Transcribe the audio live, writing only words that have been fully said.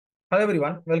Hello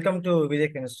everyone, welcome to Vijay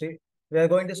Chemistry. We are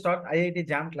going to start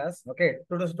IIT-JAM class. Okay,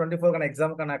 2024 கான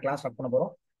exam கான class start பண்ண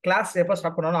போறோம். Class எப்போ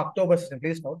start பண்ணோம்னா October 16.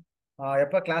 Please note.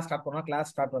 எப்போ class start பண்ணோம்? Class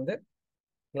start வந்து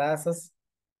classes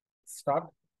start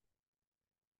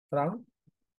from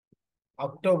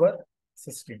October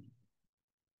 16.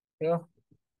 ஓகேவா?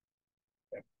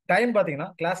 டைம் பாத்தீங்கன்னா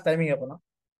class timing எப்போனா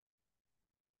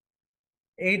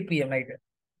 8 p.m. night.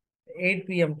 8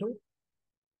 p.m. to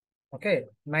okay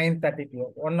 9:30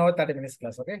 p.m. 1 hour 30 minutes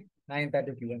class. Okay,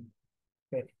 9:30 p.m.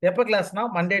 Okay. எப்போ கிளாஸ்னா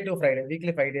Monday to Friday,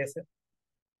 weekly 5 days.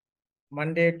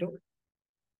 Monday to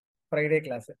Friday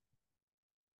class.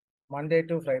 Monday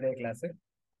to Friday class.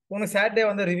 உங்களுக்கு Saturday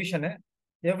வந்து revision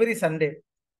every Sunday.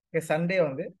 Okay, Sunday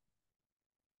வந்து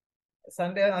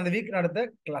Sunday அந்த week நடந்த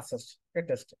classes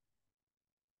test.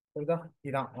 புரியுதா?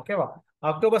 இதான் ஓகேவா?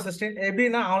 October 16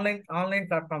 எப்படின்னா ஆன்லைன்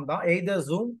பிளாட்ஃபார்ம் தான். எய்தர்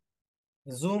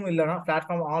ஜூம் இல்லைன்னா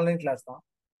பிளாட்ஃபார்ம் ஆன்லைன் கிளாஸ் தான்.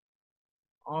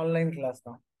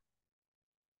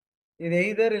 இது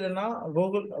எய்தர் இல்லைன்னா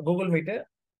கூகுள் மீட்டு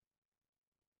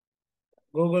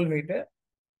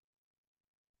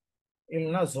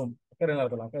இல்லைன்னா ஜூம். Okay,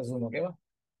 zoom. ஓகேவா?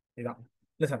 இதுதான்.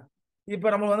 லிசன், இப்போ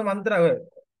நம்ம வந்து மந்த்ல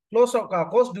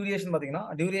கோர்ஸ் டியூரேஷன் பார்த்தீங்கன்னா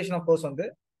டியூரேஷன் ஆஃப்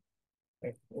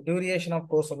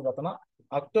கோர்ஸ் வந்து பார்த்தோம்னா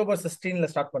October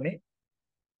 16 ஸ்டார்ட் பண்ணி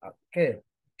ஓகே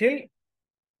டில்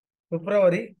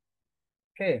February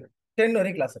 10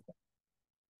 வரைக்கும் கிளாஸ் இருக்கும்.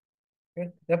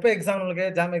 எப்போ எக்ஸாம் உங்களுக்கு?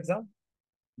 ஜாம்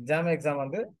எக்ஸாம்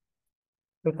வந்து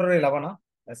February 11.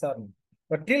 Sir,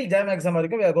 but till jam exam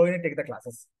வரைக்கும் we are going to take the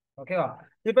classes. ஓகேவா?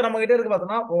 இப்போ நம்ம கிட்ட இருக்கு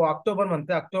பார்த்தோம்னா அக்டோபர்,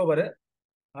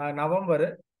 நவம்பர்,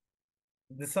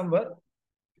 டிசம்பர்,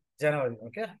 ஜனவரி.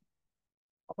 ஓகே,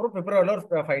 அப்புறம் பிப்ரவரியில் ஒரு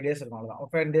 5 days இருக்கும். அவ்வளோதான்,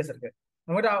 5 days இருக்கு.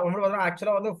 நம்மகிட்ட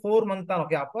ஆக்சுவலாக வந்து 4 month தான்.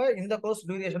 ஓகே, அப்போ இந்த கோர்ஸ்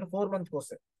டியூரேஷன் 4 month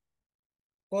கோர்ஸ்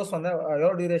வந்து எவ்வளோ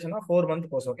டியூரேஷனா 4 month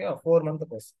course. Okay, 4 month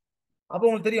course. அப்போ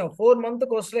உங்களுக்கு தெரியும் 4 month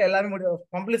கோர்ஸ்ல எல்லாமே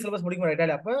கம்ப்ளீட் சிலபஸ் முடிக்க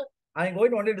முடியாது. அப்போ I am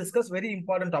going to only discuss very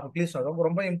important topic. Please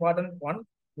ரொம்ப important one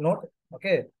note.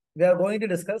 Okay, we are going to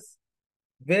discuss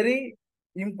very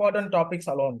important topics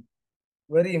alone.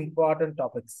 Very important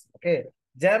topics. Okay,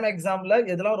 jam எக்ஸாம்ல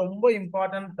இதெல்லாம் ரொம்ப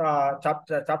important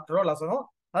சாப்டரோ லெசனோ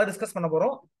அதை discuss பண்ண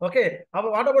போறோம். ஓகே, அப்போ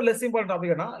what about less important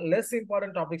டாபிக்னா less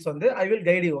important topics வந்து I will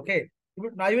guide you. Okay,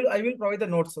 I will provide the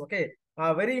notes. Okay,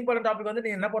 very important topic வந்து நீ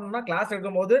என்ன பண்ணணும்னா கிளாஸ்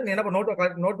எடுக்கும் போது நீ என்ன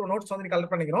நோட்ஸ் வந்து நீ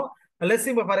கலெக்ட் பண்ணிக்கணும். Less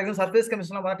for example surface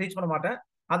கெமிஸ்ட்ரிலாம் teach பண்ண மாட்டேன்.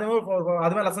 அது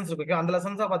மாதிரி லெசன்ஸ் இருக்கு. அந்த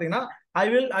லெசன்ஸா பாத்தீங்கன்னா I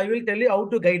will tell you have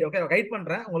to guide. Okay, guide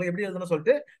பண்றேன் உங்களுக்கு எப்படி எழுதணும்னு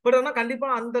சொல்லிட்டு. பட் ஆனால் கண்டிப்பா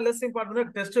அந்த லெஸ்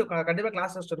இம்பார்ட்டன்ட் டெஸ்ட் கண்டிப்பா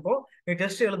கிளாஸ் டெஸ்ட் இருக்கும். நீ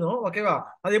டெஸ்ட் எழுதணும். ஓகேவா?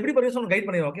 அது எப்படி பண்ணி கைட்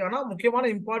பண்ணிடுவோம். ஓகே, ஆனா முக்கியமான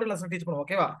இம்பார்ட்டன்ட் லெசன் டீச் பண்ணுவோம்.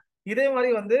 ஓகேவா? இதே மாதிரி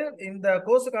வந்து இந்த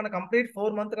கோர்ஸுக்கான கம்ப்ளீட்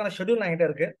 4 month ஷெட்யூல் என்கிட்ட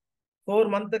இருக்கு. 4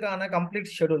 month கம்ப்ளீட்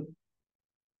ஷெட்யூல்.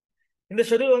 இந்த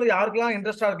ஷெட்யூல் வந்து யாருக்கெல்லாம்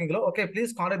இன்ட்ரெஸ்டா இருக்கீங்களோ okay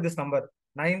please contact this number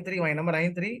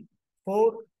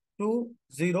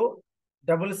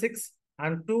 93420666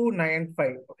 and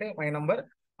 295. Okay, my number.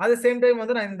 At same time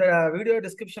வந்து நான் இந்த வீடியோ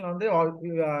டிஸ்கிரிப்ஷன் வந்து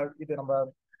இது நம்ம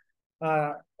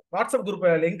வாட்ஸ்அப் குரூப்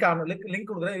லிங்க்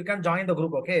கொடுக்குறேன். You can join the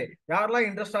group. Okay, யாரெல்லாம்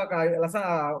இன்ட்ரெஸ்டா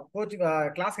கோச்சிங்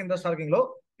கிளாஸ் இன்ட்ரெஸ்டா இருக்கீங்களோ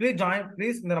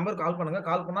ப்ளீஸ் இந்த நம்பருக்கு கால் பண்ணுங்க.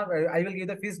 கால் பண்ணா I will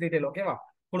give the fees detail. ஓகேவா?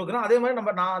 கொடுக்குறோம். அதே மாதிரி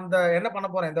நான் அந்த என்ன பண்ண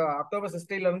போறேன் இந்த October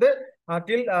 16 இருந்து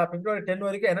டில் February 10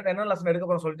 வரைக்கும் என்ன லெசன் எடுக்க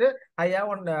போறோம் சொல்லிட்டு I have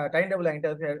one time table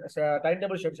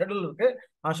schedule இருக்கு.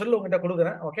 ஷெட்யூல் உங்ககிட்ட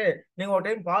கொடுக்குறேன். ஓகே, நீங்க ஒரு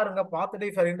டைம் பாருங்க.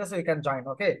 பார்த்துட்டு for interest you can join.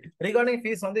 Okay, regarding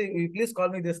fees வந்து please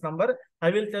call me this number. I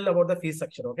will tell about the fees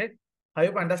section. Okay, I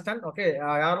hope understand. Okay,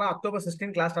 யாரெல்லாம் October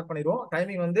 16 class start பண்ணிடுவோம்.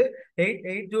 Timing வந்து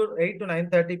 8 to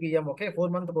 9:30 p.m. Okay, 4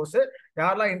 month course.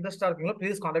 யாரெல்லாம் இன்ட்ரெஸ்டா இருக்கீங்களோ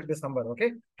please contact this number. Okay,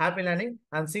 happy learning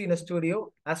and see you in the studio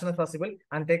as soon as possible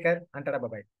and take care and tada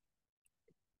bye bye.